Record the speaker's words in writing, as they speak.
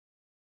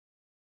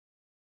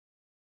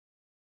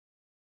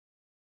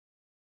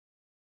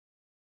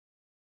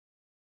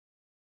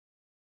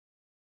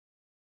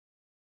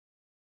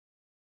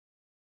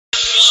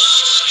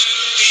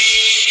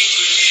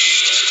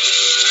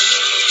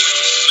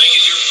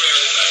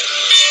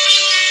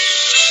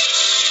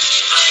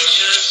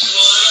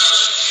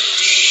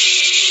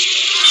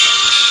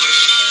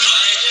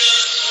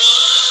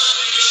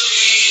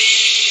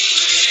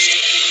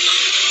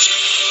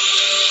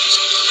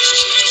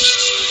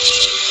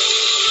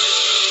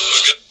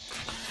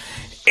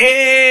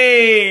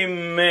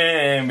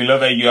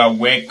beloved, you are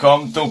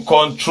welcome to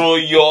control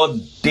your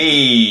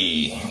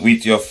day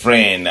with your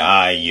friend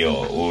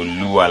Ayo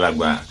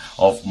Oluwalagba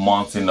of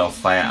Mountain of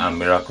Fire and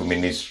Miracle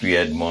Ministry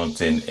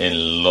Edmonton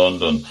in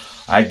London.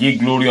 I give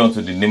glory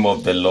unto the name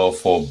of the Lord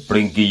for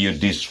bringing you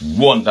this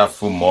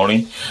wonderful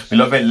morning.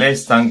 Beloved,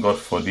 let's thank God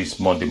for this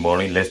Monday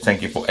morning. Let's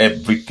thank Him for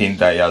everything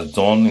that He has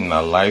done in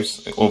our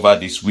lives over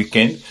this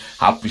weekend.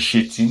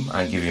 Appreciate Him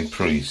and give Him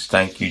praise.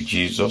 Thank you,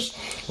 Jesus.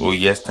 Oh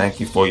yes, thank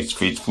you for His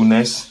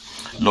faithfulness.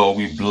 Lord,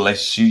 we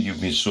bless you. You've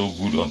been so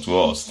good unto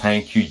us.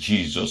 Thank you,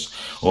 Jesus.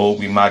 Oh,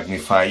 we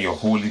magnify your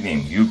holy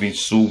name. You've been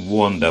so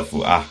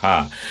wonderful.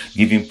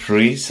 Give Him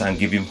praise and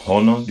give Him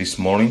honor this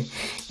morning.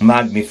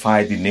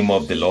 Magnify the name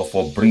of the Lord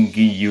for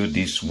bringing you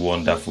this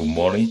wonderful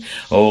morning.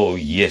 Oh,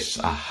 yes.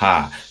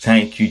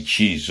 Thank you,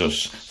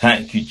 Jesus.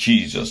 Thank you,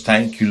 Jesus.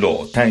 Thank you,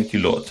 Lord. Thank you,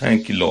 Lord.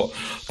 Thank you, Lord.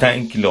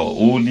 Thank you, Lord.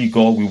 Holy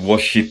God, we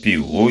worship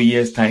you. Oh,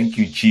 yes. Thank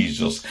you,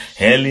 Jesus.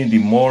 Early in the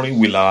morning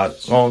will our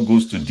song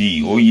goes to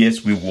thee. Oh,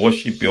 yes. We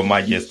worship your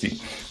majesty.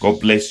 God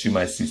bless you,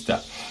 my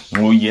sister.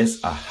 Oh, yes.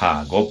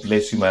 God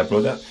bless you, my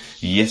brother.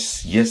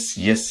 Yes, yes,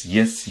 yes,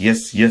 yes,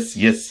 yes, yes,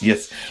 yes,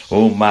 yes.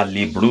 Oh,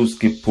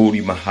 malibruski puri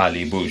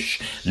mahali bush.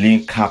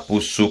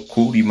 Linkapu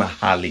sukuri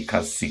mahali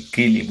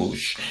kasikili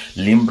bush.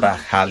 Limbra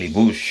hali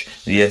bush.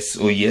 Yes,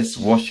 oh yes,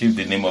 worship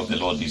the name of the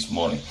Lord this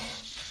morning.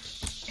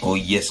 Oh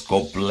yes,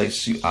 God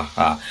bless you.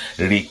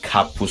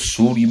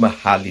 Rekapusuri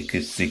mahali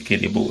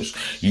kesekelebos.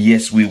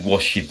 Yes, we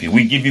worship you.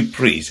 We give you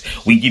praise.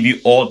 We give you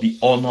all the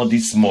honor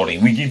this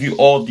morning. We give you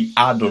all the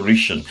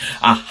adoration.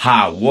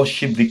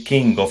 Worship the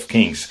King of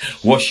Kings.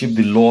 Worship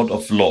the Lord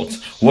of Lords.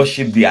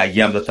 Worship the I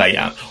am that I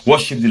am.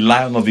 Worship the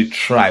Lion of the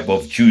tribe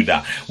of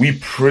Judah. We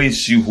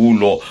praise you, O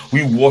Lord.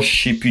 We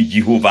worship you,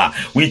 Jehovah.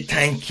 We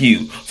thank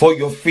you for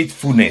your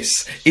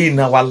faithfulness in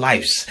our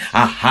lives.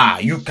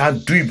 You can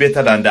do it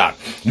better than that.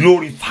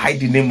 Glorify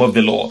the name of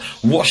the Lord.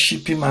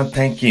 Worship Him and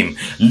thank Him.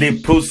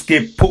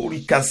 Leproske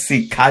porika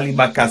se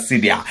kalima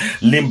kasidia.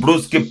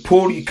 Limbroske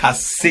porika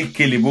se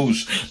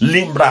kelebus.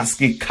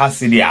 Limbraske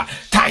kasidia.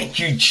 Thank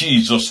you,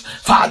 Jesus.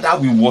 Father,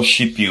 we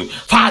worship you.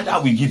 Father,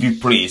 we give you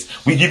praise.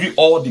 We give you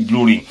all the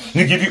glory.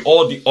 We give you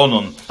all the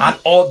honor and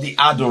all the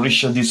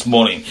adoration this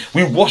morning.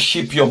 We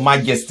worship your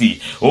majesty.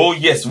 Oh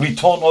yes,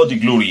 return all the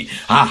glory.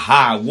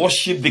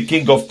 Worship the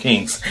King of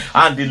Kings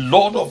and the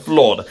Lord of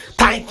Lords.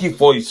 Thank you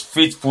for His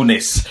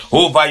faithfulness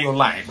over your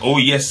life. Oh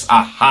yes,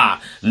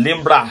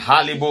 Limbra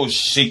halibo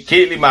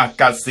shikeli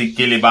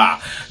makasekeleba.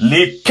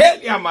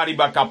 Lekelia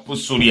maribaka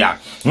pusuria.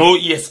 Oh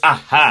yes,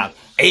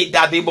 in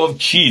the name of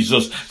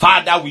Jesus,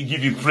 Father, we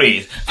give you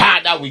praise.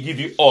 Father, we give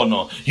you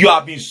honor. You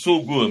have been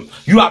so good.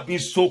 You have been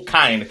so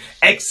kind.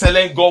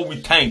 Excellent God,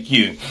 we thank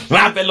you.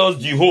 Marvelous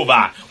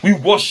Jehovah, we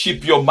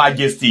worship your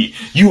majesty.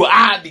 You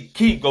are the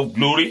King of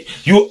glory.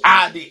 You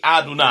are the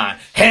Adonai.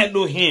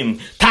 Elohim.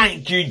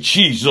 Thank you,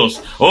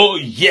 Jesus. Oh,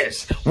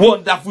 yes.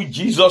 Wonderful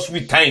Jesus, we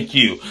thank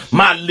you.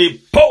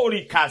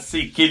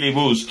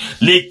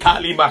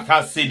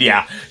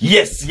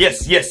 Yes,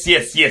 yes, yes,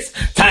 yes, yes.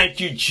 Thank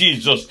you,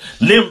 Jesus.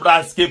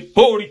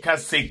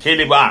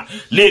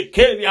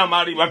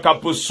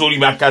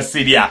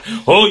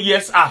 Oh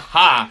yes,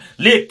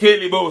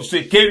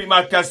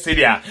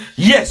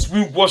 yes,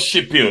 we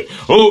worship you.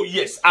 Oh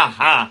yes,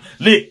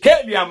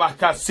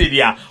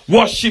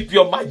 worship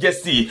your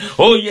majesty.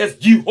 Oh yes,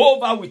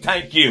 Jehovah, we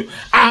thank you.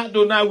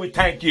 Adonai, we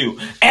thank you.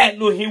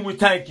 Elohim, we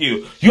thank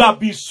you. You have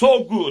been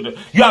so good.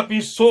 You have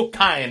been so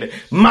kind.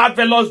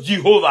 Marvelous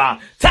Jehovah.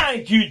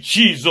 Thank you,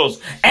 Jesus.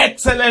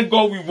 Excellent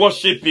God, we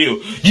worship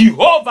you.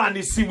 Jehovah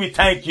Nissi, we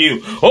thank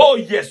you. Oh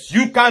yes,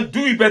 you can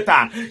do it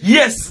better.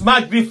 Yes,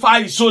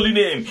 magnify His holy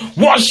name.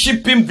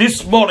 Worship Him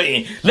this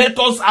morning. Let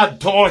us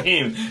adore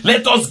Him.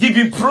 Let us give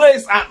Him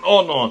praise and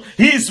honor.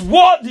 He is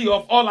worthy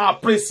of all our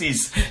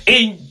praises.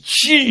 In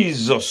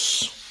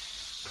Jesus'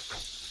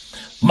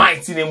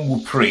 mighty name we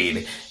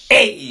prayed.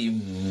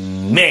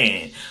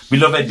 Amen.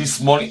 Beloved, this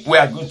morning we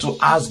are going to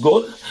ask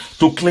God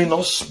to clean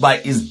us by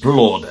His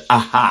blood.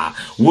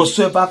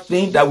 Whatsoever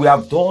thing that we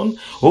have done,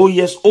 oh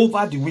yes,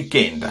 over the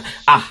weekend.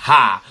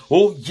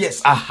 Oh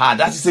yes,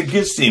 that is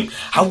against Him.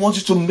 I want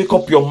you to make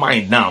up your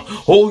mind now.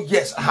 Oh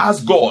yes,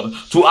 ask God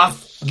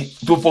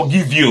to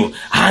forgive you,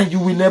 and you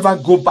will never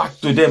go back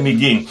to them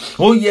again.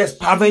 Oh yes,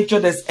 peradventure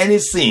there's any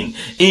sin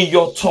in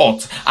your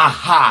thought,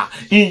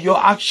 in your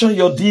action,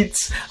 your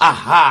deeds,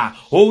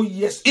 oh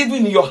yes,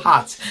 even in your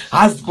heart.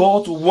 Ask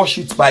God to wash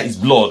it by His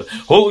blood.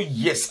 Oh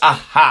yes,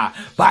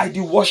 by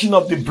the washing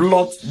of the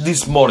blood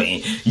this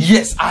morning.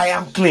 Yes, I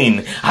am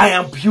clean, I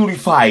am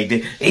purified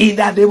in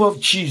the name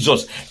of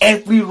Jesus.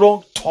 Every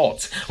wrong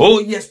thought, oh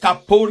yes,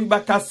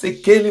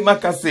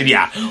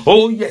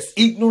 oh yes,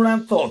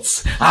 ignorant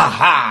thoughts,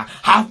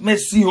 Have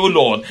mercy, oh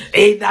Lord.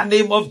 In the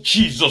name of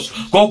Jesus.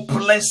 God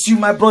bless you,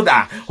 my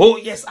brother. Oh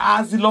yes,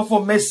 ask the Lord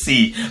for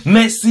mercy.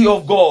 Mercy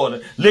of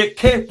God.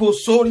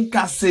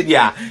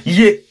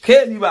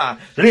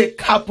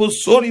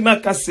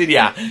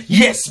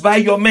 Yes, by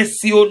your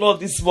mercy, oh Lord,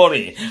 this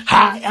morning,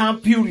 I am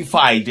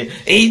purified.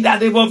 In the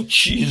name of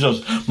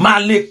Jesus.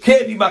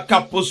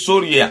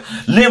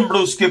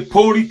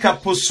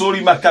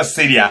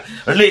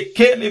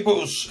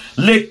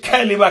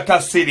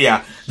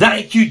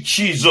 Thank you,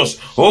 Jesus.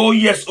 Oh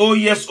yes, oh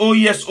yes, oh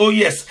yes, oh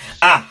yes.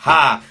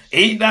 Aha.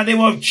 In the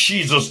name of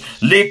Jesus.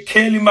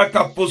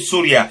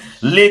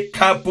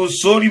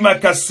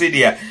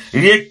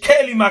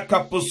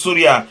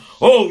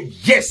 Oh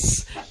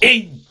yes.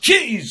 In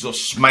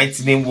Jesus'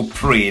 mighty name we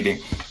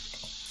prayed.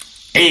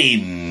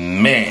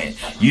 Amen.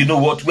 You know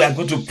what? We are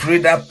going to pray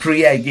that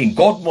prayer again.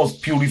 God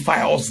must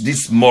purify us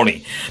this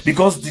morning,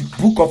 because the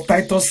book of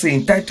Titus says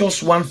in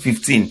Titus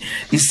 1:15,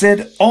 he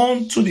said,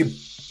 unto the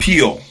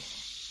pure.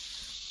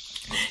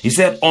 He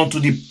said, unto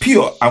the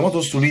pure. I want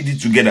us to read it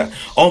together.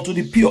 Unto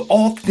the pure,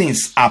 all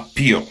things are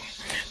pure,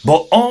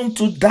 but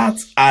unto that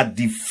are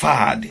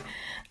defiled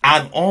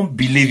and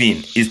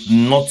unbelieving is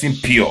nothing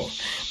pure,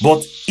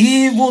 but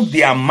even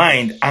their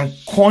mind and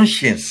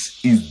conscience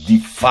is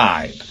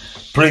defiled.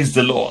 Praise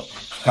the Lord.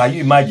 Can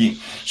you imagine?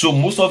 So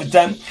most of the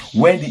time,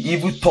 when the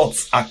evil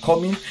thoughts are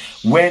coming,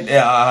 when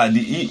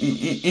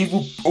the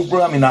evil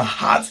program in our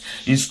heart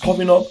is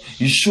coming up,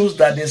 it shows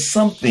that there's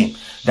something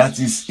that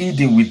is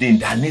hidden within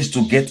that needs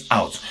to get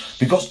out.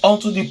 Because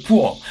unto the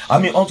pure,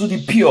 unto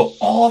the pure,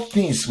 all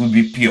things will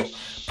be pure.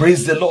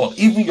 Praise the Lord.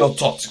 Even your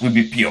thoughts will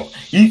be pure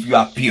if you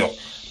are pure.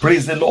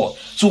 Praise the Lord.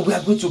 So we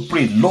are going to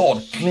pray,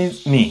 Lord,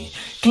 cleanse me.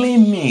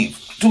 Clean me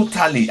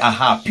totally.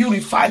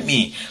 Purify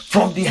me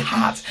from the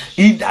heart.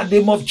 In the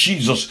name of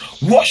Jesus.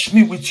 Wash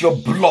me with your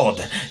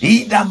blood.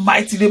 In the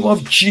mighty name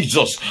of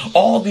Jesus.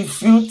 All the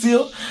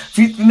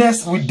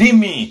filthiness within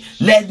me,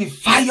 let the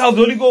fire of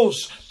the Holy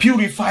Ghost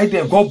purify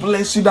them. God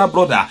bless you, that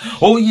brother.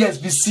 Oh yes,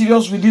 be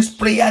serious with this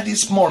prayer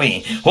this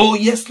morning. Oh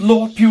yes,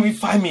 Lord,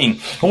 purify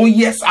me. Oh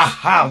yes,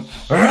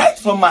 right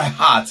from my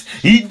heart.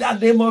 In the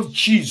name of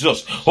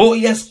Jesus. Oh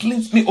yes,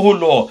 cleanse me, oh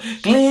Lord.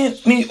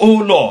 Cleanse me, oh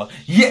Lord.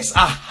 Yes,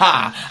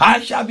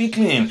 I shall be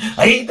clean.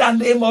 In the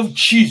name of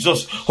Jesus.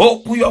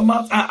 Open your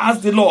mouth and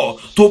ask the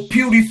Lord to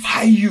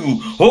purify you.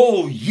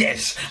 Oh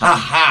yes,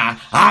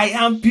 I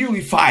am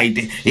purified.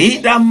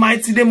 In the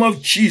mighty name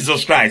of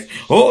Jesus Christ.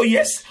 Oh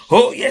yes,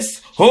 oh yes.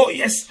 Oh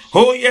yes,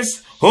 oh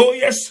yes, oh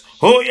yes,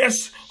 oh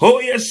yes, oh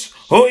yes,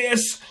 oh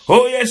yes,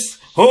 oh yes,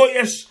 oh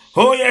yes,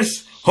 oh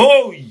yes,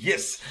 oh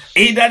yes.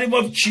 In the name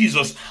of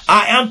Jesus,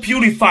 I am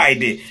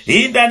purified.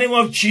 In the name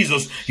of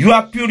Jesus, you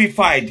are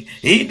purified.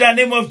 In the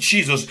name of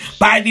Jesus,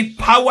 by the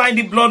power and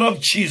the blood of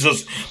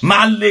Jesus.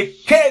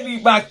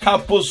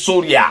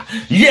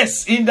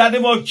 Yes, in the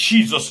name of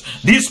Jesus,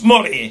 this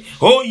morning,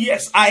 oh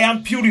yes, I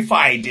am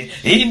purified.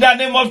 In the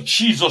name of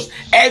Jesus,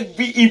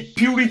 every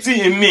impurity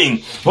in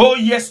me, oh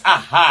yes,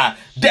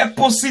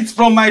 deposit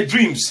from my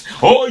dreams.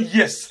 Oh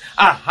yes,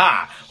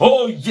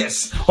 oh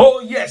yes,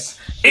 oh yes,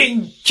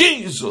 in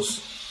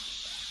Jesus'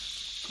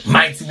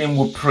 mighty name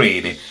we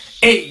prayed.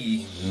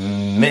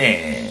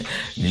 Amen.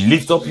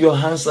 Lift up your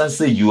hands and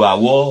say, you are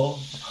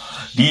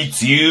worthy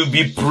to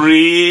be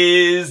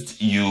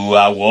praised. You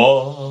are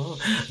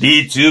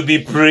worthy to be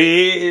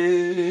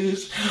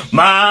praised,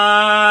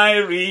 my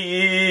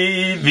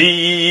Redeemer.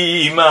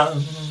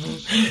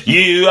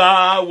 You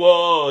are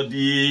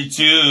worthy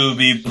to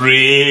be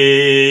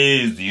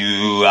praised.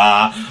 You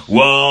are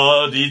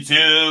worthy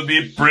to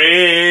be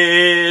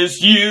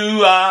praised.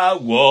 You are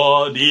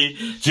worthy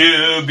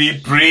to be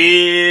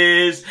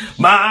praised,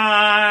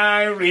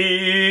 my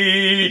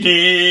Redeemer.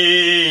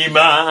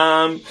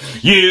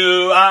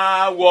 You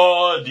are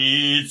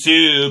worthy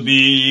to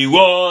be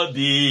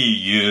worthy.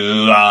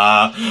 You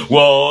are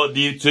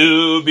worthy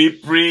to be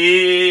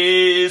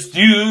praised.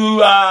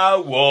 You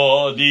are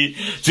worthy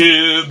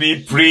to be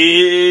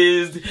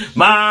praised,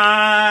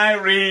 my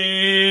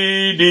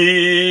Redeemer.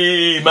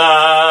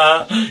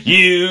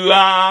 You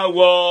are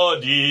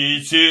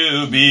worthy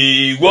to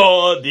be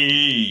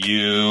worthy.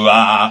 You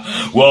are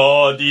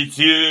worthy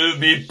to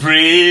be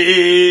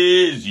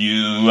praised.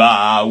 You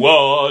are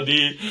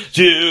worthy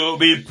to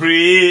be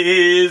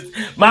praised,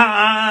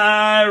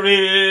 my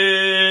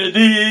Redeemer.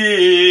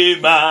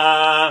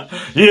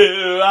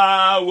 You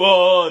are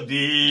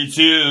worthy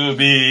to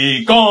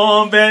be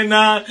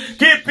covenant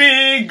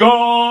keeping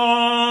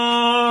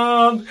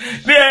God.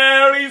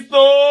 There is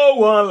no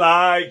one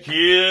like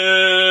you.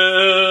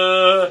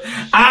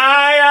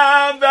 I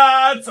am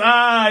that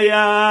I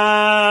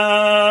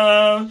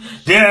am.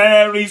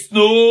 There is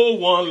no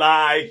one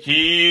like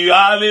you.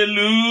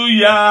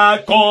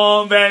 Hallelujah.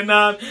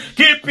 Covenant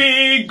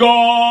keeping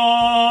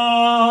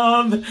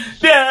God.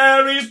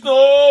 There is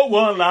no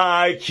one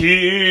like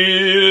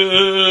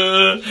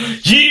you.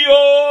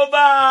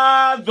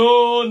 Jehovah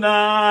Adonai.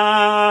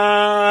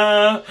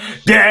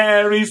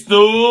 There is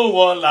no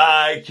one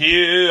like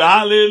you.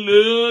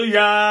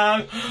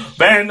 Hallelujah.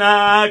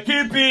 Covenant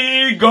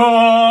keeping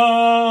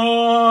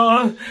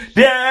God.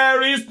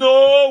 There is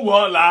no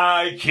one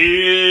like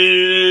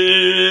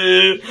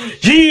you.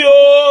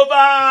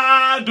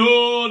 Jehovah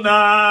Adonai.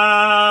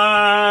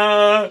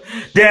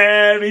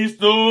 There is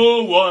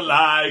no one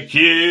like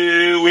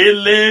you. We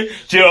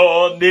lift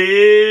your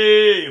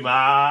name,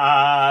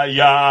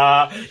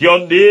 yeah. Your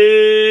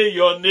name,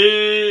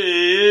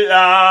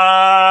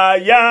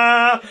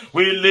 yeah.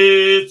 We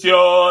lift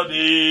your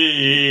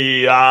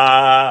name,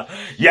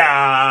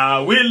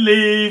 yeah. We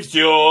lift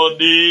your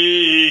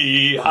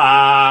name,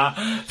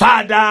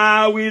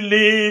 Father. We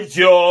lift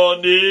your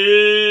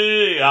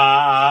name,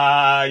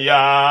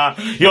 yeah.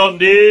 Your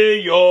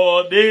name,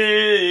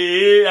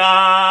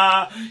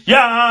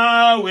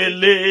 yeah. We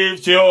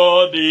lift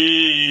your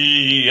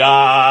name,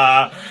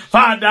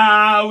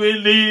 Father. We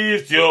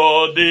lift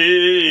your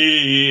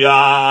name,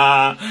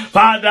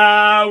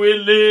 Father. We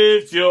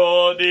lift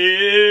your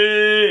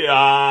name,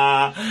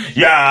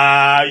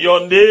 yeah.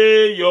 Your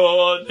name,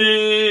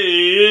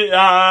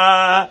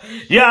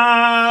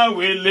 yeah.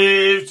 We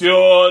lift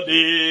your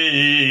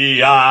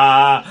name,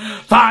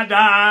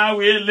 Father.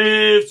 We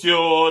lift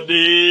your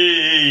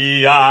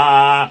name,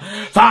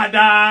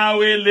 Father.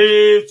 We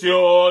lift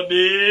your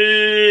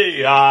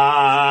name,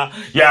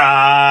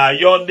 yeah.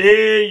 Your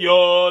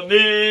name,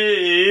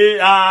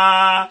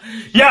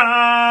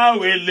 yeah.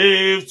 We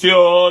lift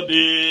your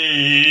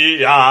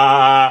name,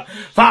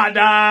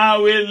 Father.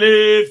 We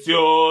lift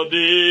your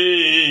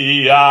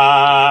name,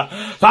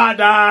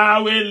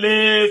 Father. We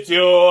lift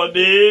your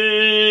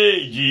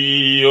name,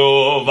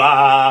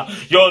 Jehovah.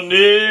 Your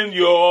name,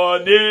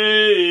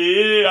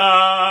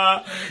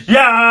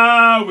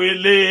 yeah. We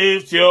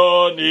lift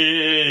your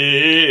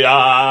name,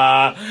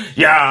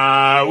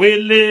 yeah. We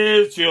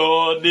lift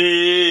your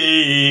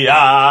name,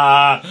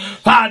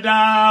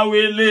 Father.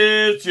 We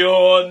lift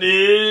your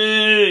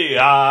name,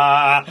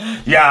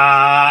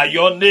 yeah.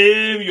 Your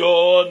name,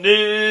 yeah.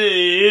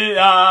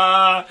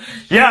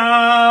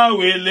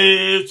 We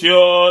lift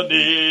your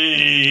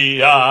name,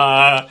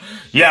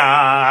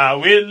 yeah.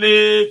 We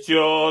lift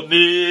your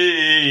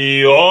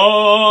name,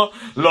 oh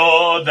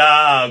Lord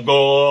our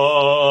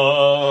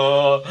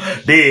God.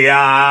 They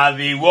are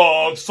the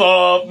works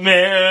of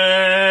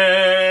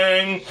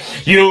men.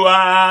 You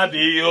are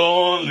the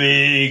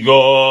only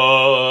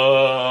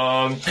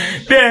God.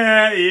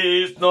 There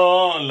is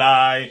none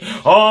like,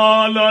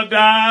 oh Lord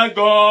our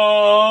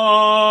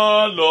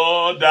God,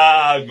 Lord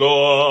our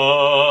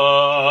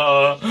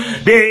God.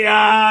 They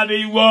are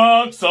the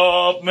works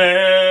of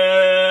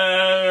men.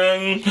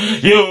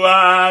 You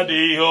are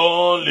the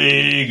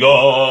only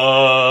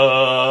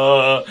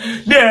God.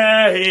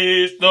 There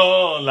is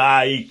none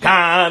like,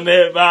 can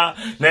never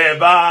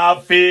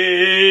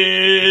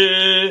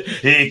fail.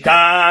 He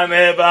can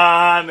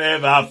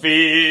never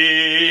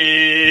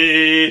fail.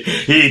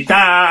 He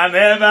can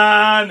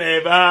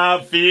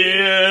never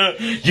fail.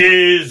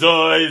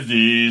 Jesus is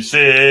the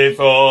same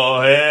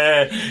for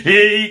her.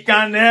 He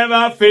can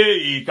never fail.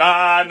 He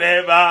can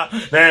never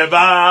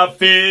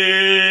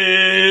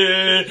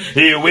fail.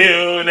 He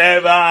will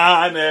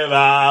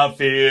never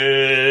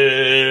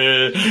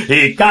fail.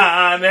 He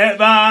can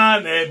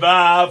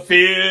never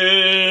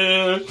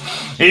fail.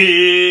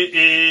 He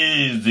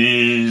is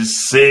the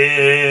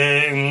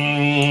same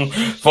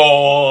forever.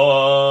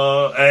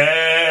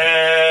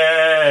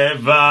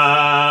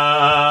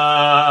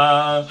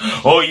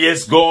 Oh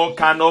yes, God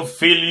cannot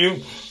fail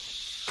you.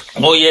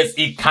 Oh yes,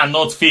 he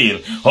cannot fail.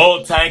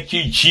 Oh, thank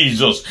you,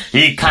 Jesus.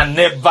 He can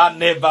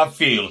never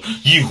fail.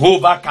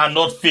 Jehovah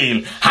cannot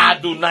fail.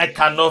 Adonai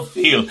cannot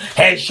fail.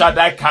 El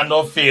Shaddai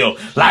cannot fail.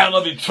 Lion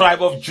of the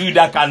tribe of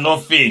Judah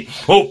cannot fail.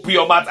 Open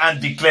your mouth and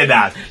declare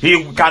that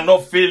he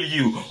cannot fail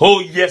you.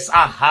 Oh yes,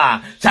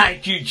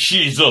 thank you,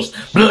 Jesus.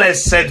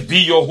 Blessed be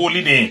your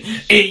holy name.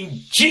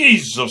 In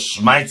Jesus'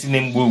 mighty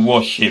name we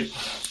worship.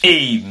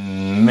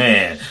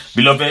 Amen.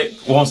 Beloved,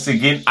 once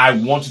again, I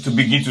want you to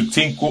begin to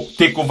take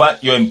over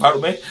your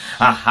environment.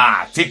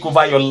 Take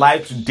over your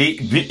life today.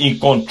 Be in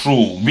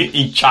control. Be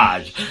in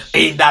charge.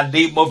 In the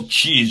name of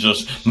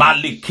Jesus.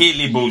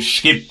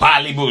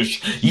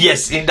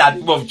 Yes, in the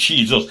name of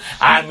Jesus.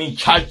 I'm in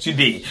charge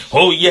today.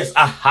 Oh, yes.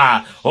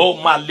 Oh,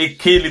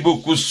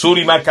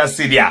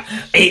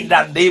 in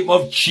the name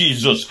of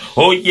Jesus.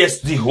 Oh,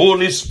 yes, the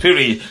Holy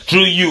Spirit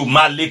through you.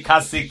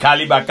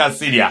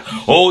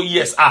 Oh,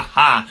 yes.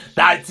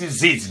 That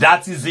is it.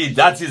 That is it.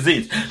 That is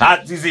it.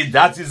 That is it.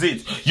 That is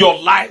it. Your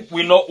life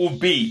will not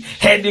obey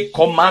any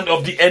command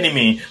of the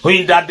enemy.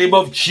 In the name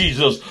of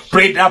Jesus,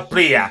 pray that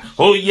prayer.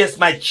 Oh yes,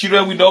 my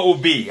children will not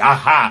obey.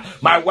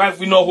 My wife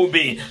will not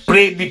obey.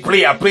 Pray the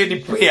prayer. Pray the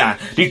prayer.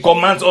 The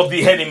commands of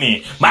the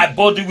enemy. My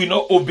body will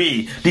not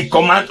obey the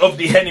command command of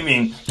the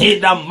enemy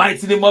in the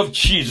mighty name of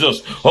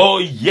Jesus. Oh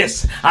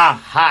yes,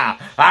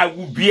 I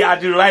will be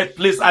at the right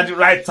place at the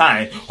right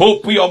time.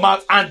 Open your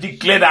mouth and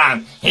declare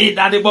that in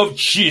the name of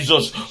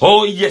Jesus.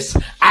 Oh yes,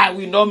 I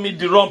will not meet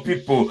the wrong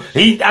people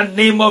in the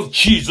name of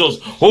Jesus.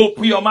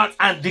 Open your mouth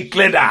and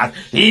declare that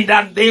in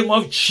the name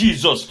of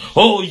Jesus.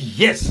 Oh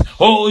yes,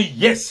 oh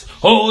yes,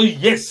 oh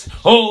yes,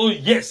 oh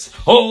yes,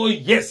 oh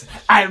yes.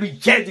 I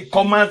reject the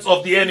commands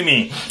of the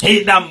enemy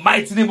in the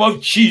mighty name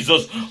of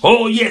Jesus.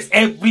 Oh yes,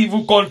 every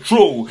evil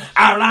control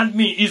around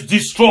me is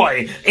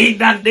destroyed in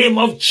the name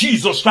of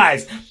Jesus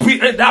Christ.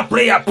 Pray that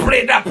prayer,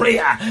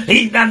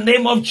 in the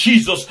name of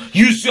Jesus.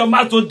 Use your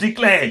mouth to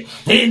declare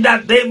in the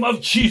name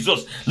of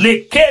Jesus.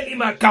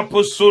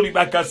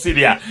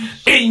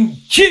 In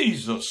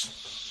Jesus'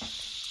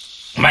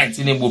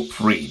 mighty name we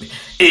prayed.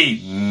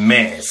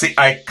 Amen. Say,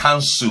 I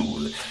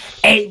cancel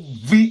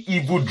every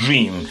evil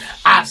dream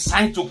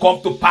assigned to come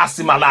to pass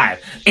in my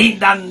life. In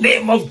the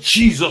name of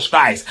Jesus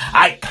Christ,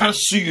 I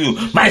cancel you.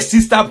 My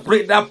sister,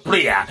 pray that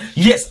prayer.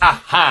 Yes,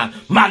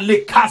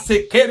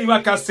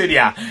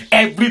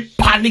 every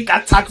panic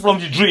attack from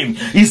the dream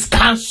is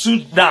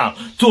cancelled now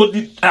to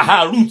the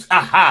root.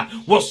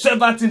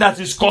 Whatever thing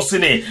that is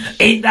causing it,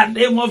 in the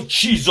name of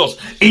Jesus,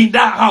 in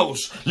that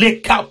house,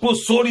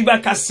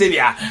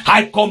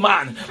 I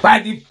command by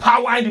the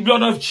power and the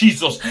blood of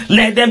Jesus,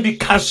 let them be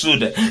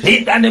cancelled.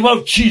 In the name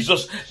of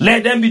Jesus,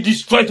 let them be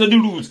destroyed to the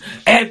roots.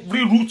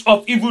 Every root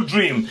of evil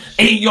dream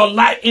in your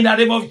life, in the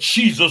name of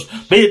Jesus,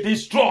 be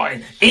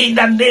destroyed. In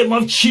the name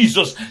of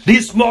Jesus,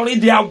 this morning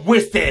they are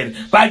wasted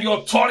by the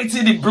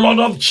authority, the blood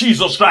of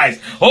Jesus Christ.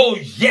 Oh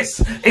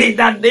yes, in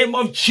the name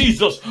of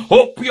Jesus,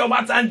 open your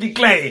mouth and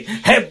declare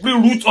every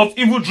root of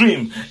evil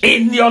dream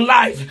in your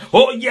life.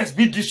 Oh yes,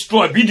 be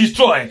destroyed, be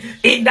destroyed.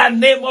 In the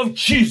name of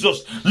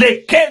Jesus,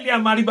 in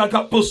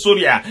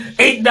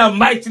the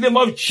mighty name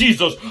of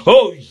Jesus.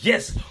 Oh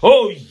yes,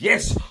 oh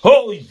yes,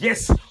 oh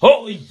yes,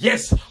 oh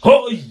yes,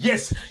 oh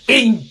yes.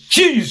 In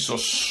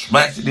Jesus'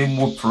 mighty name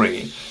we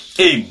pray.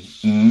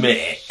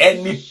 Amen.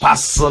 Any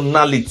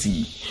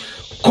personality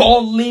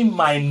calling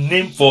my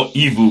name for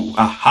evil,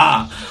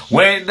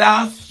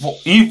 whether for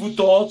evil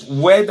thoughts,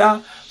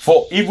 whether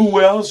for evil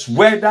wells,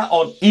 whether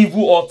on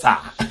evil altar,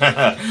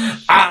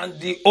 and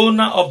the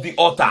owner of the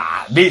altar,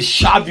 they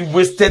shall be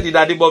wasted in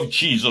the name of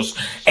Jesus.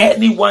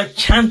 Anyone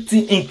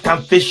chanting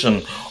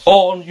incantation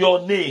on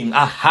your name,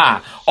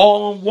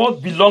 on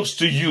what belongs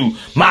to you,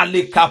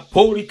 Malika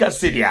Porika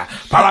Syria,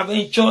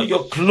 Paraventure,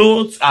 your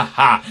clothes,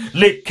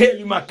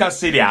 Lekelima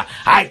Kasiria,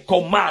 I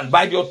command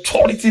by the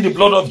authority, the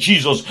blood of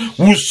Jesus,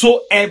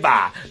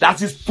 whosoever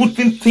that is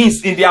putting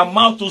things in their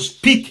mouth to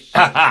speak,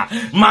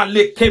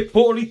 Maleke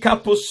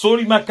Porika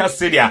Posorima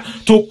Kasiria,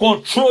 to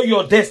control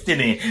your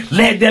destiny,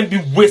 let them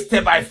be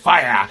wasted by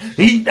fire.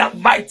 In the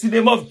mighty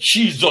name of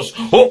Jesus,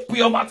 open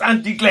your mouth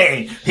and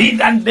declare, in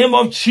the name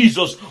of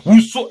Jesus,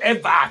 whosoever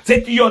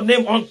taking your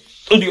name on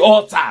to the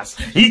altars,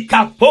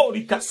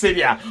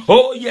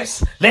 oh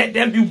yes, let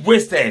them be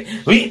wasted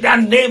in the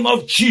name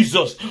of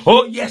Jesus.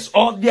 Oh yes,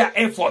 all their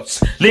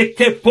efforts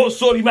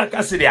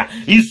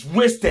is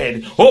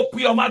wasted. Open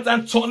your mouth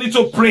and turn it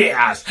to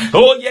prayers.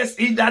 Oh yes,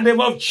 in the name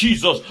of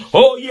Jesus.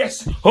 Oh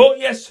yes, oh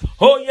yes,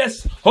 oh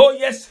yes, oh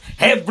yes.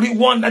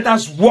 Everyone that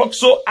has worked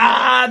so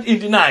hard in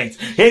the night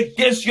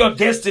against your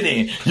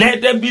destiny,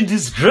 let them be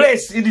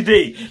disgraced in the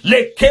day.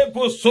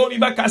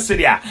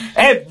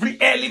 Every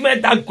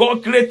element that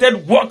God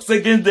created works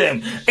against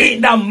them.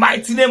 In the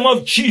mighty name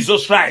of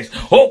Jesus Christ,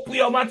 open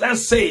your mouth and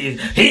say,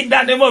 in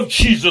the name of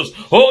Jesus.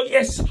 Oh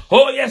yes,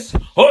 oh yes,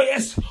 oh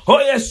yes, oh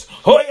yes,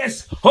 oh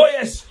yes, oh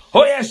yes,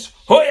 oh yes,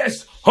 oh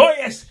yes, oh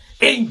yes.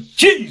 In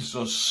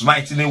Jesus'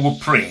 mighty name we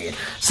pray.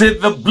 Say,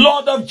 the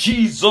blood of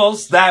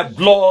Jesus, that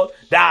blood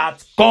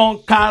that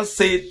conquers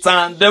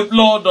Satan, the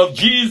blood of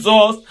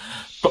Jesus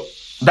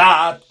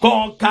that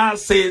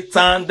conquers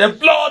Satan, the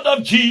blood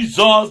of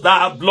Jesus,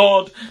 that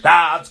blood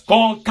that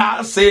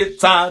conquers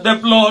Satan, the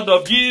blood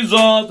of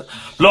Jesus,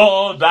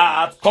 blood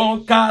that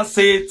conquers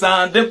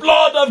Satan, the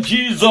blood of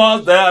Jesus,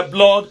 the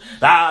blood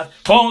that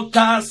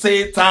conquers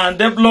Satan,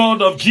 the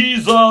blood of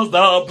Jesus,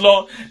 the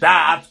blood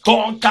that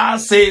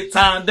conquers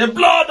Satan, the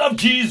blood of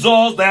Jesus,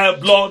 the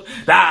blood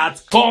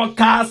that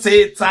conquers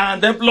Satan,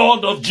 the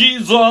blood of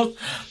Jesus,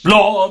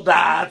 blood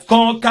that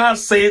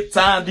conquers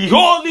Satan, the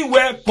holy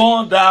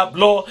weapon, the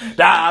blood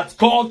that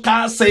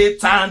conquers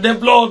Satan, the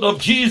blood of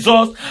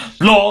Jesus,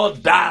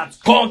 blood that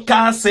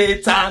conquers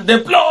Satan, the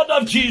blood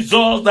of Jesus,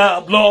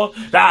 the blood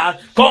that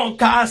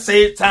conquers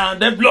Satan,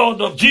 the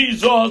blood of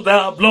Jesus,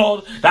 the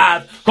blood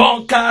that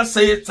conquers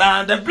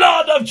Satan, the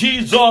blood of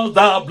Jesus,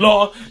 the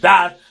blood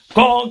that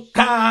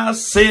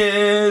conquers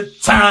Satan.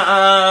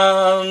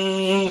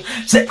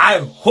 Say, I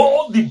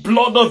hold the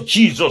blood of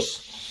Jesus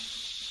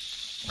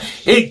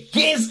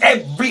against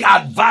every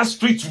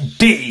adversary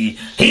today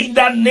in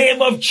the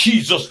name of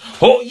Jesus.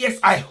 Oh yes,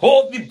 I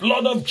hold the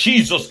blood of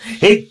Jesus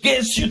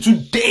against you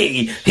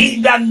today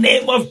in the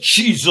name of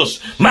Jesus.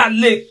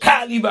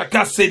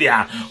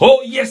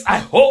 Oh yes, I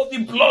hold the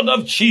blood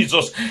of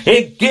Jesus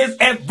against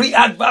every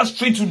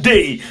adversary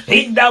today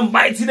in the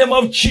mighty name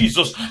of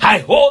Jesus. I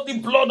hold the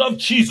blood of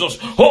Jesus.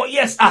 Oh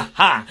yes,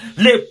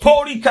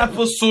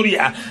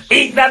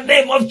 in the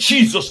name of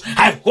Jesus,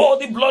 I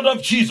hold the blood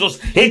of Jesus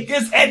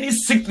against any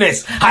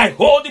sickness. I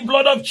hold the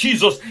blood of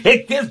Jesus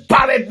against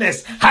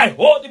barrenness. I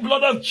hold the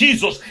blood of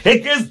Jesus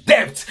against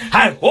debt.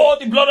 I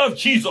hold the blood of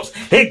Jesus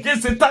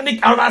against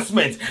satanic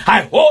harassment.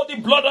 I hold the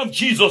blood of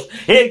Jesus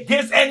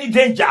against any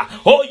danger.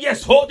 Oh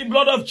yes, hold the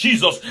blood of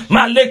Jesus.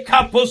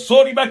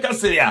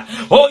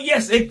 Oh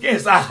yes,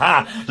 against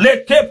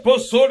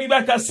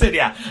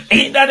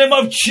in the name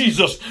of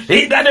Jesus.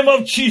 In the name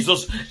of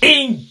Jesus.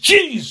 In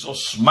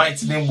Jesus'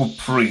 mighty name we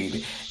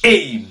pray.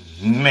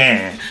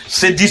 Amen.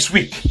 Say this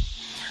week,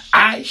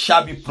 I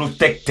shall be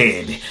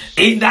protected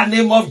in the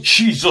name of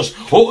Jesus.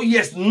 Oh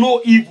yes, no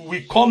evil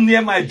will come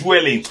near my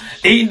dwelling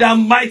in the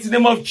mighty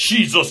name of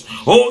Jesus.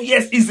 Oh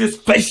yes, it's a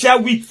special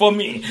week for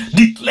me.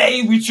 Declare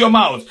it with your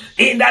mouth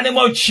in the name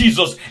of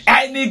Jesus.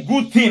 Any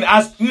good thing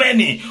as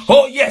many.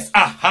 Oh yes,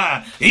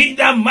 in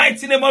the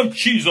mighty name of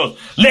Jesus.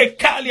 In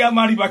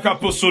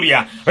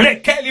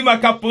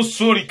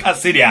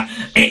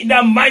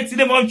the mighty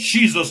name of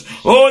Jesus.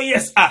 Oh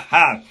yes,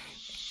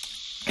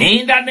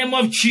 in the name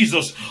of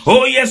Jesus.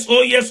 Oh yes,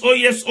 oh yes, oh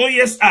yes, oh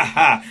yes.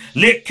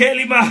 Le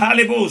kelima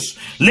halebos.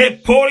 Le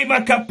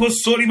porima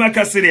kaposori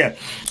makasiria.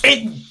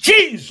 In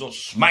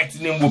Jesus' mighty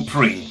name we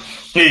pray.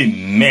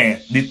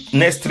 Amen. The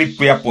next 3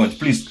 prayer points,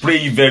 please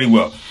pray very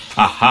well.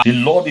 The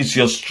Lord is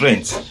your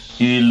strength.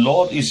 The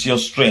Lord is your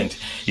strength.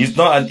 It's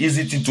not an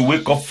easy thing to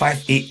wake up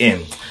 5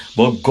 a.m.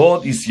 But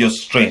God is your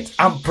strength.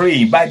 I'm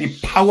praying by the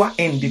power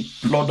and the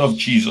blood of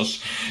Jesus.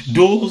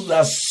 Those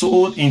that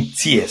sowed in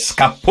tears,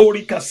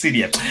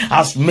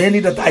 as many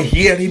that are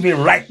hearing me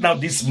right now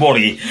this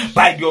morning,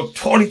 by the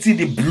authority,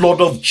 the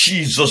blood of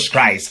Jesus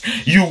Christ,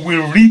 you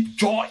will reap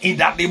joy in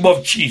the name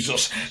of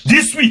Jesus.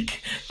 This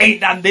week, in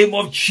the name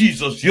of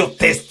Jesus, your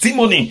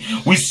testimony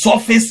will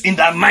surface in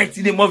the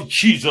mighty name of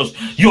Jesus.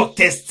 Your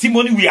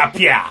testimony will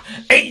appear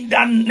in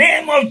the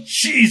name of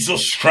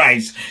Jesus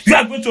Christ. You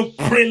are going to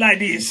pray like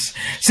this.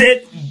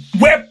 Say,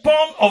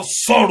 weapon of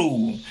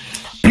sorrow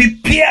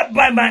prepared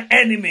by my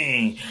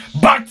enemy,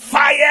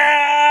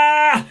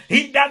 backfire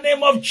in the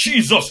name of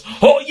Jesus.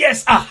 Oh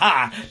yes,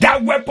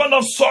 that weapon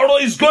of sorrow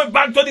is going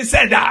back to the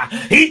sender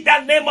in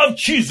the name of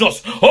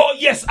Jesus. Oh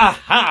yes,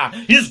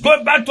 is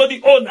going back to the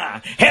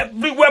owner.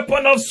 Every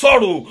weapon of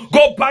sorrow,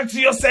 go back to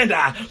your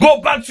sender. Go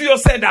back to your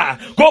sender.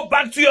 Go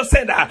back to your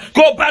sender.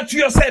 Go back to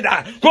your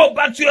sender. Go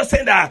back to your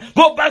sender.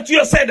 Go back to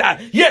your sender.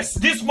 Yes,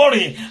 this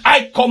morning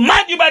I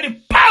command you by the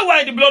power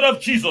and the blood of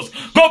Jesus.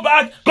 Go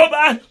back. Go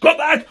back. Go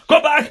back. Go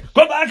back.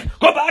 Go back,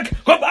 go back,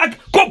 go back,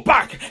 go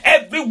back.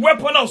 Every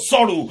weapon of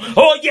sorrow.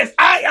 Oh yes,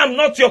 I am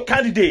not your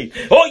candidate.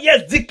 Oh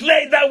yes,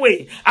 declare it that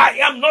way. I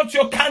am not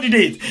your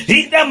candidate.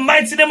 In the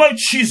mighty name of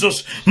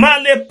Jesus. In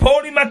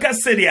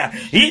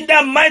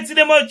the mighty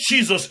name of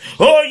Jesus.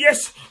 Oh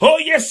yes, oh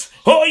yes,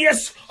 oh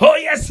yes, oh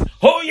yes,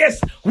 oh yes.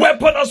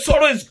 Weapon of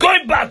sorrow is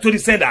going back to the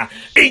sender.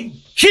 In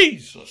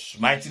Jesus'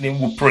 mighty name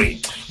we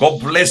pray. God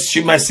bless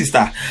you, my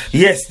sister.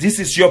 Yes, this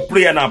is your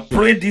prayer. Now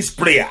pray this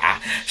prayer.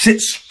 Say,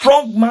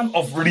 strong man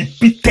of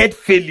repeated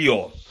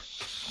failure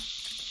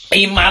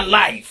in my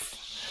life,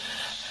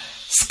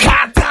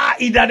 scatter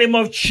in the name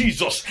of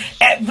Jesus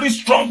every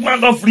strong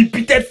man of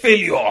repeated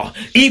failure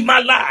in my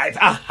life.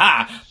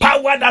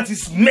 Power that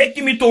is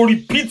making me to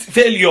repeat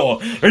failure.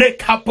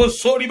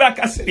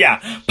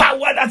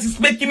 Power that is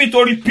making me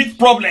to repeat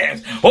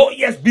problems. Oh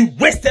yes, be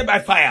wasted by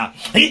fire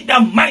in the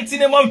mighty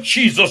name of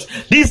Jesus.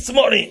 This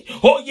morning,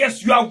 oh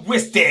yes, you are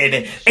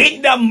wasted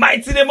in the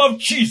mighty name of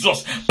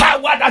Jesus.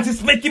 Power that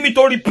is making me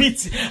to repeat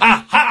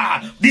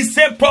the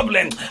same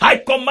problem, I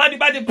command it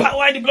by the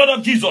power and the blood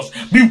of Jesus.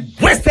 Be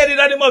wasted in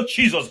the name of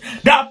Jesus.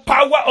 That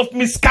power of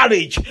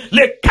miscarriage,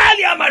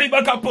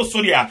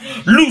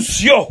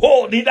 lose your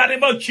hold in the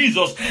name of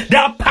Jesus.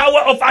 That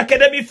power of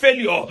academic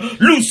failure,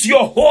 lose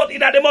your hold in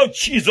the name of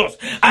Jesus.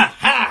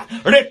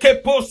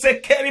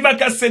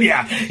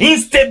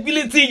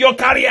 Instability in your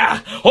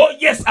career, oh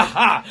yes,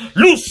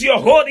 lose your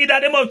hold in the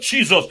name of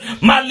Jesus.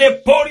 In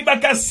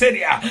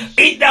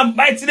the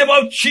mighty name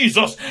of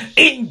Jesus.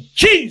 In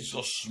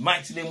Jesus'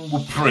 mighty name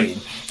we pray.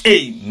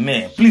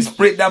 Amen. Please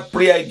pray that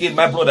prayer again,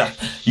 my brother.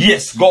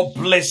 Yes, God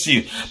bless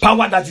you.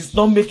 Power that is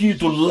not making you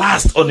to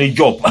last on a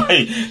job.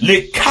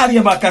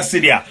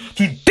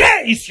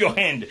 Today is your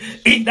hand.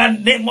 In the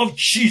name of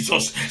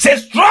Jesus. Say,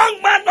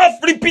 strong man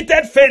of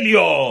repeated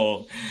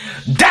failure,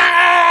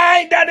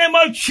 die in the name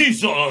of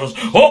Jesus.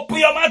 Open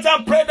your mouth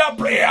and pray that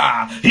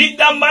prayer. In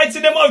the mighty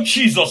name of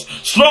Jesus.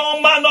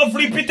 Strong man of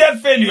repeated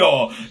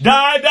failure,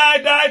 die,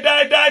 die, die,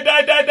 die, die,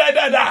 die, die, die,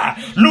 die,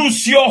 die. Lose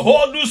Loose your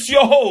hold, loose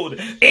your hold.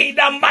 In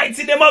the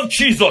mighty name of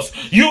Jesus.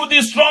 You,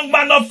 the strong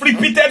man of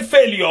repeated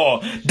failure,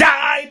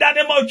 die in the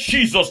name of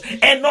Jesus.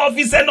 Enough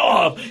is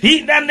enough.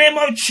 In the name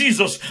of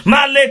Jesus.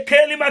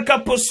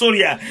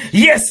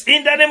 Yes,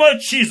 in the name of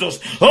Jesus.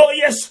 Oh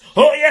yes,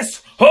 oh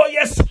yes, oh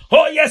yes,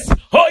 oh yes,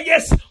 oh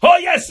yes, oh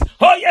yes,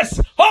 oh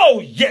yes, oh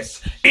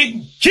yes.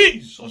 In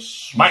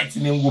Jesus' mighty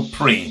name we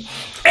pray.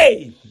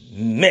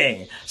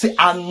 Amen. Say,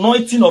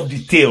 anointing of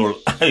the tail.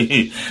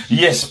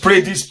 Yes, pray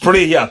this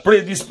prayer,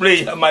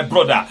 my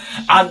brother.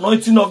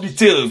 Anointing of the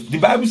tail. The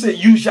Bible says,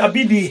 you shall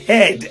be the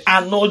head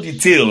and not the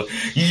tail.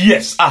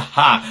 Yes,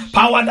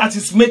 power that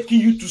is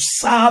making you to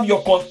serve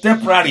your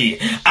contemporary.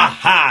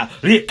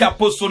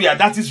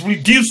 That is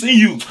reducing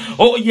you.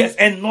 Oh yes,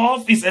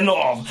 enough is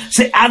enough.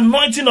 Say,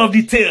 anointing of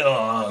the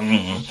tail.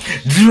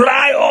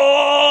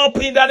 Dry up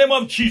in the name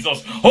of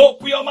Jesus.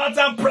 Open your mouth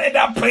and pray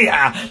that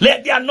prayer.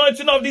 Let the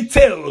anointing of the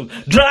tail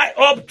dry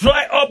up,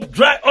 dry up,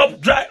 dry up,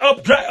 dry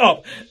up, dry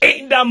up.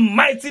 In the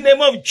mighty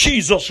name of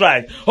Jesus,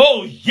 right?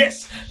 Oh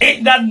yes,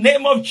 in the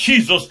name of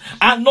Jesus,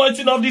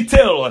 anointing of the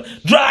tail.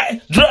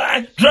 Dry,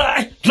 dry,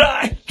 dry,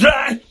 dry,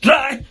 dry,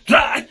 dry,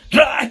 dry,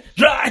 dry,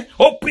 dry.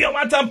 Open your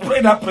mouth and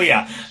pray that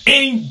prayer.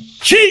 In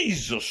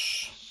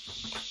Jesus'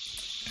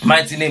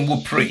 mighty name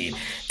we pray.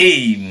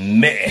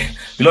 Amen.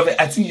 Beloved,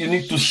 I think you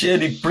need to share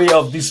the prayer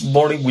of this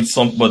morning with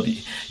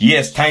somebody.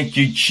 Yes, thank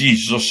you,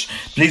 Jesus.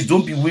 Please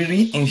don't be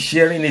weary in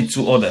sharing it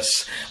to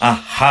others.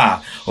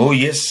 Oh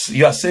yes,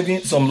 you are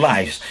saving some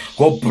lives.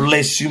 God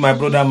bless you, my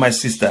brother and my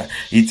sister.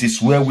 It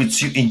is well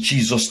with you in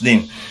Jesus'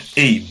 name.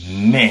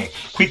 Amen.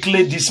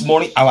 Quickly this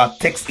morning, our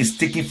text is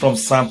taken from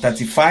Psalm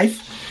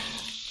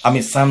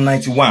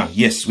 91.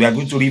 Yes, we are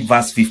going to read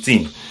verse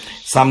 15.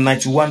 Psalm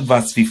 91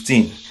 verse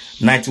 15.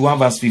 91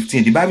 verse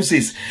 15. The Bible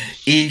says,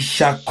 he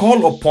shall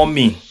call upon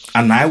me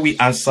and I will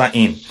answer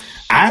him.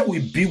 I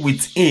will be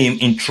with him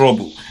in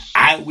trouble.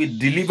 I will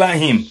deliver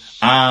him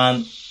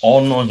and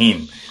honor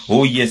him.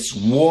 Oh yes,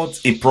 what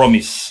a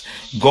promise.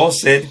 God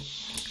said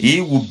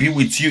he will be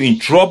with you in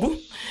trouble.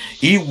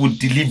 He will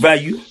deliver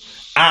you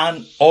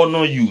and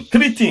honor you.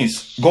 Three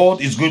things God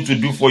is going to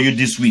do for you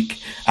this week.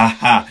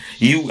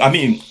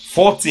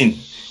 14.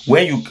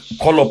 When you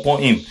call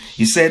upon him,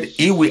 he said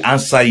he will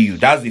answer you.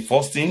 That's the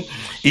first thing.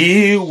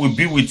 He will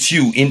be with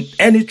you in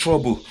any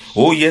trouble.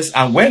 Oh yes,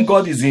 and when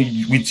God is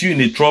with you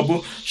in a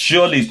trouble,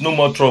 surely it's no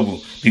more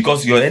trouble,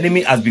 because your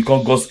enemy has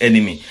become God's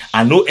enemy,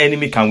 and no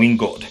enemy can win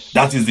God.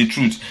 That is the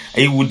truth.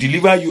 He will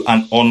deliver you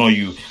and honor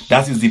you.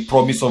 That is the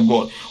promise of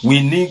God.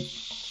 We need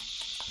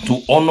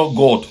to honor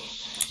God.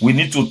 We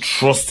need to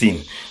trust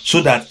him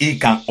so that he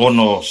can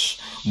honor us.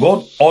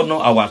 God honor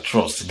our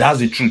trust. That's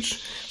the truth.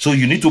 So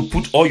you need to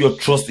put all your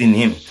trust in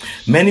him.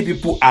 Many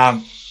people are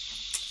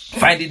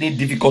finding it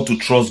difficult to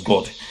trust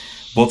God.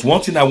 But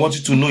one thing I want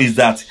you to know is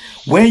that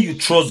when you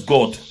trust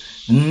God,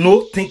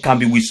 nothing can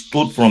be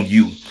withstood from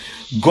you.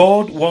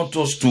 God wants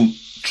us to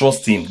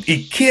trust him.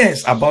 He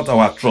cares about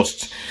our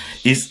trust.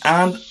 His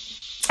hands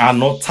are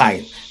not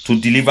tied to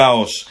deliver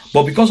us.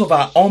 But because of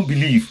our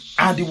unbelief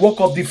and the work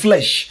of the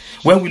flesh,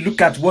 when we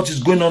look at what is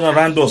going on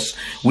around us,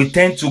 we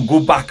tend to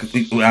go back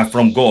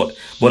from God.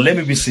 But let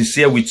me be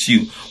sincere with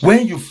you.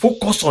 When you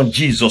focus on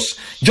Jesus,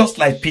 just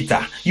like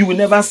Peter, you will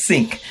never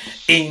sink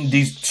in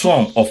the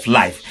storm of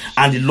life.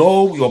 And the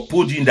Lord will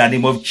uphold you in the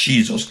name of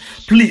Jesus.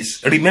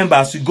 Please remember,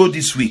 as you go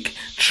this week,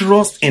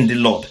 trust in the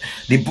Lord.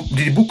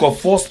 The book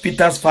of 1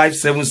 Peter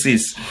 5:7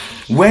 says,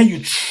 when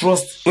you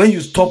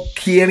stop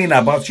caring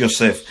about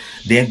yourself,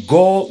 then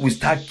God will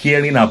start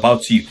caring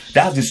about you.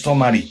 That's the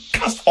summary.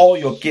 Cast all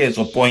your cares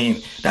upon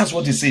him. That's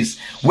what it says.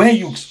 When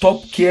you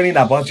stop caring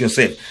about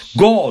yourself,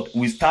 God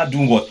will start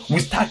doing what? Will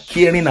start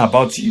caring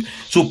about you.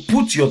 So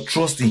put your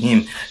trust in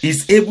him.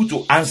 He's able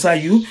to answer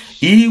you.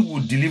 He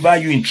will deliver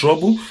you in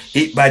trouble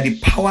by the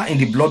power in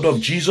the blood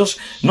of Jesus.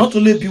 Not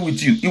only be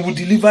with you, he will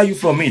deliver you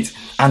from it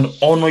and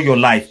honor your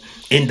life.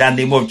 In the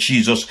name of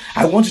Jesus,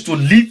 I want you to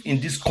live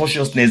in this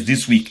consciousness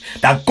this week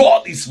that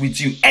God is with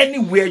you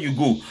anywhere you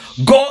go.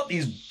 God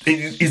is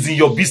in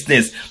your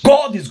business.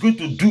 God is going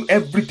to do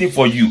everything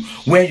for you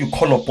when you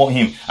call upon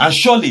him. And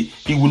surely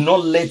he will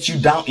not let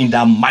you down in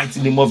the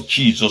mighty name of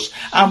Jesus.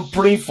 I'm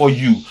praying for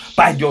you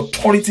by the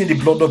authority in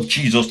the blood of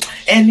Jesus.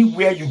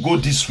 Anywhere you go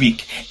this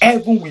week,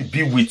 heaven will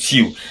be with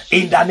you.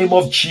 In the name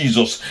of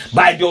Jesus,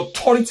 by the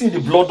authority in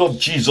the blood of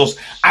Jesus,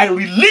 I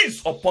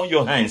release upon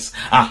your hands.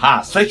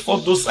 Stretch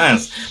forth those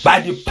hands.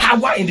 By the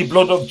power in the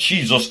blood of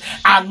Jesus,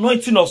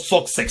 anointing of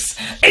success.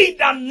 In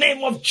the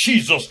name of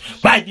Jesus,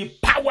 by the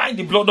power in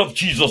the blood of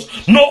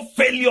Jesus, no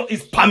failure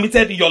is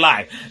permitted in your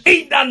life.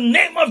 In the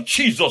name of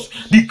Jesus,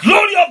 the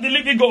glory of the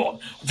living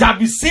God shall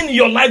be seen in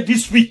your life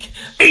this week.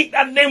 In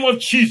the name of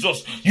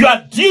Jesus, you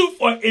are due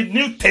for a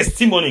new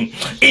testimony.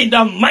 In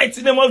the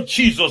mighty name of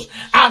Jesus,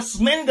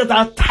 as many that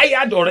are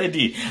tired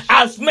already,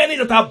 as many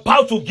that are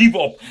about to give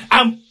up,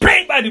 I'm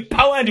praying by the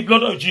power and the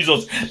blood of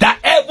Jesus that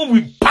heaven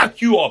will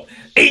back you up.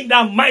 In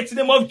the mighty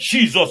name of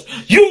Jesus,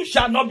 you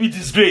shall not be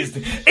disgraced.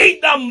 In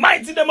the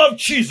mighty name of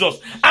Jesus,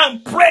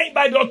 I'm praying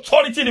by the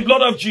authority in the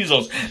blood of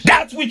Jesus.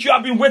 That which you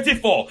have been waiting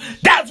for,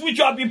 that which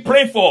you have been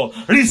praying for,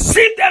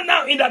 receive them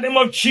now in the name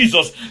of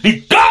Jesus.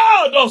 The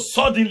God of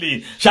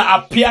suddenly shall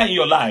appear in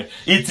your life.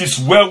 It is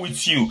well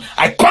with you.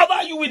 I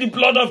cover you with the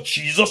blood of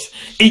Jesus.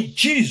 In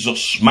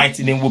Jesus'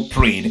 mighty name we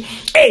prayed.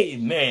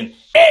 Amen.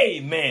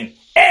 Amen.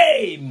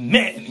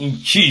 Amen. In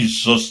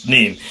Jesus'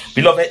 name.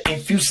 Beloved, in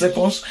few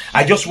seconds,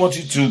 I just want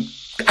you to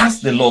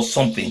ask the Lord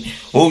something.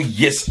 Oh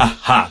yes,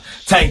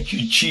 thank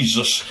you,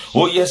 Jesus.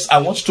 Oh yes, I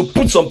want you to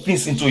put some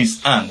things into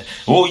his hand.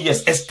 Oh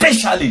yes,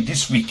 especially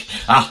this week.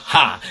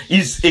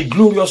 It's a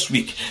glorious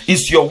week.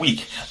 It's your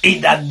week.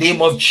 In the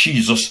name of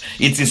Jesus,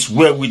 it is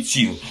well with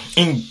you.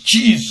 In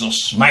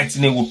Jesus' mighty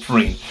name we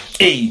pray.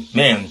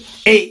 Amen.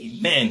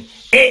 Amen.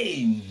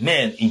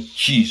 Amen. In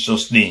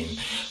Jesus' name.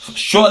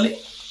 Surely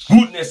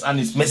goodness and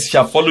his mercy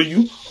shall follow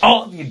you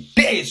all the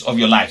days of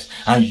your lives,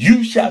 and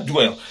you shall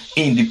dwell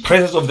in the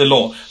presence of the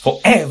Lord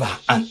forever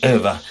and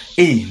ever.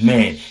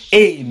 Amen.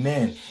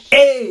 Amen.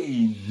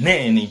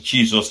 Amen. In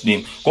Jesus'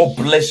 name. God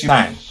bless you.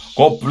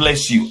 God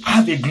bless you.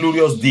 Have a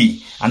glorious day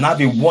and have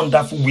a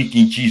wonderful week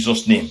in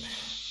Jesus' name.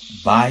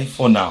 Bye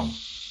for now.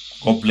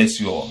 God bless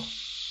you all.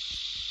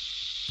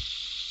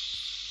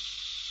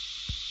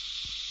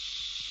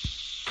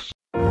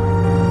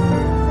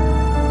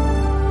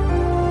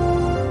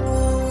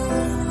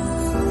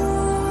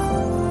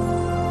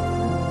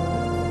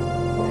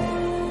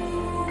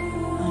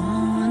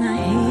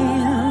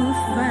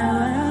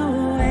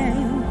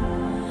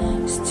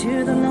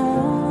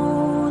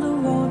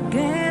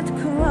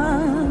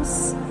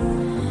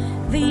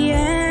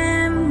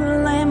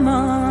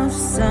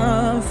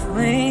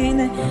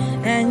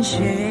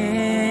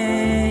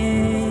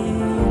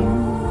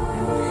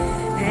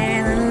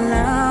 And I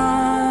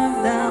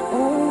love the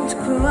old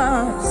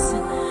cross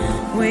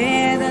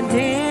where the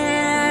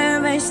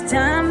devil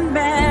stand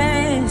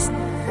best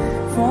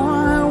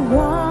for a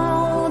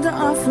world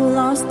of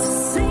lost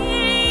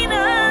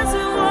sinners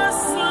was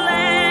slain.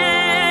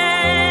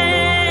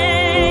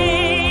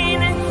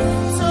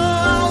 So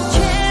I'll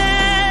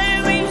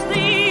cherish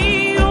the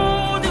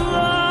old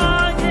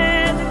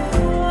rugged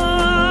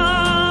cross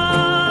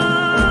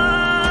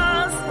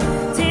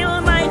till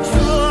my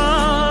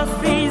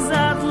trophies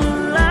at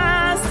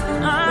last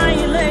I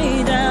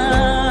lay down.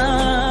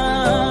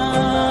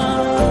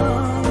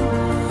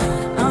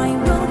 I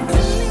will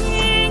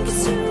cling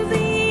to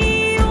the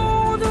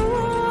old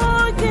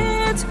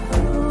rugged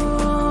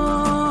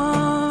cross.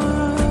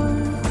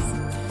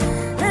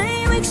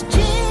 I'll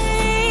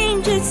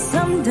exchange it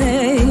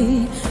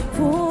someday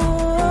for a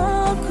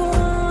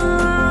crown.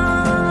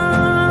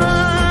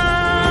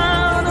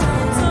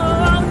 So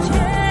I'll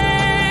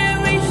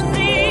cherish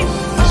the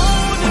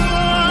old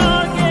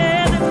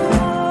rugged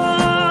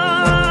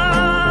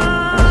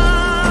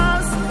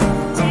cross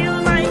till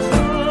my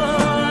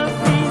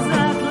trophies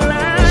at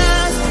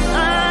last I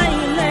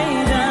lay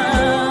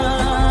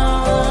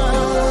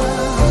down.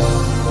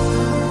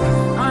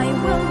 I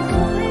will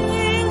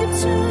cling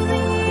to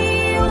the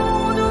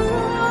old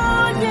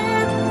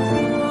rugged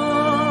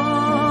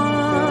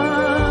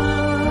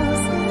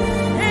cross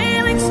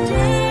and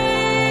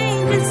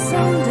exchange it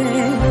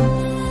someday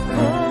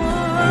for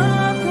a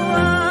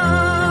crown.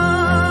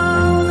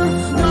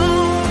 No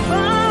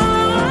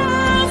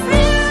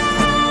profit,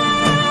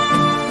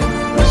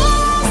 no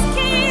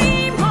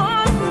scheme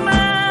of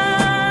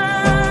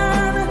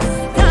man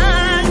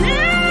can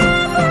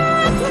ever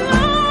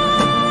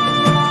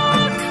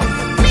pluck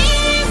me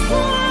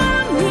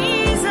from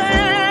his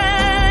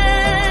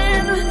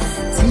hand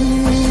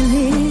till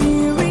he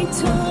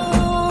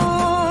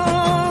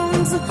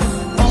returns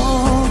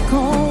or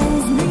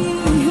calls me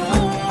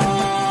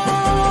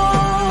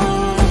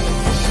home.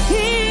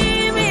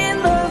 Him in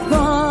the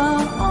bar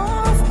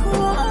of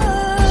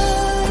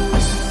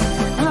Christ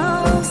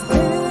I'll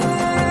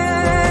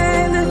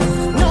stand.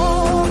 No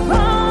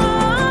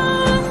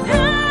power of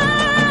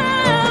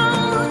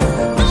hell,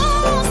 no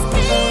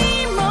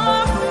scheme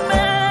of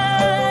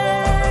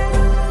man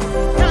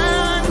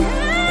can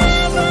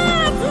ever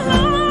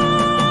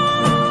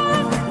pluck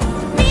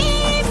me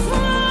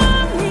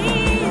from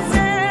his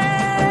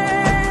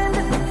hand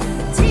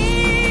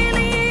till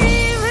he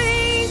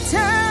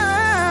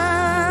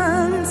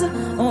returns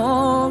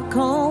or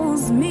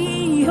calls me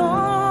home.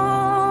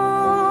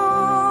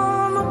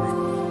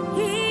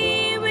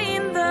 Here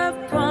in the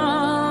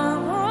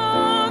palm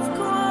of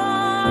Christ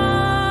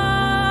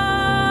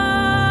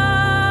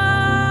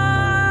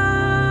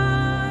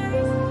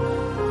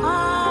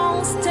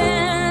I'll stand.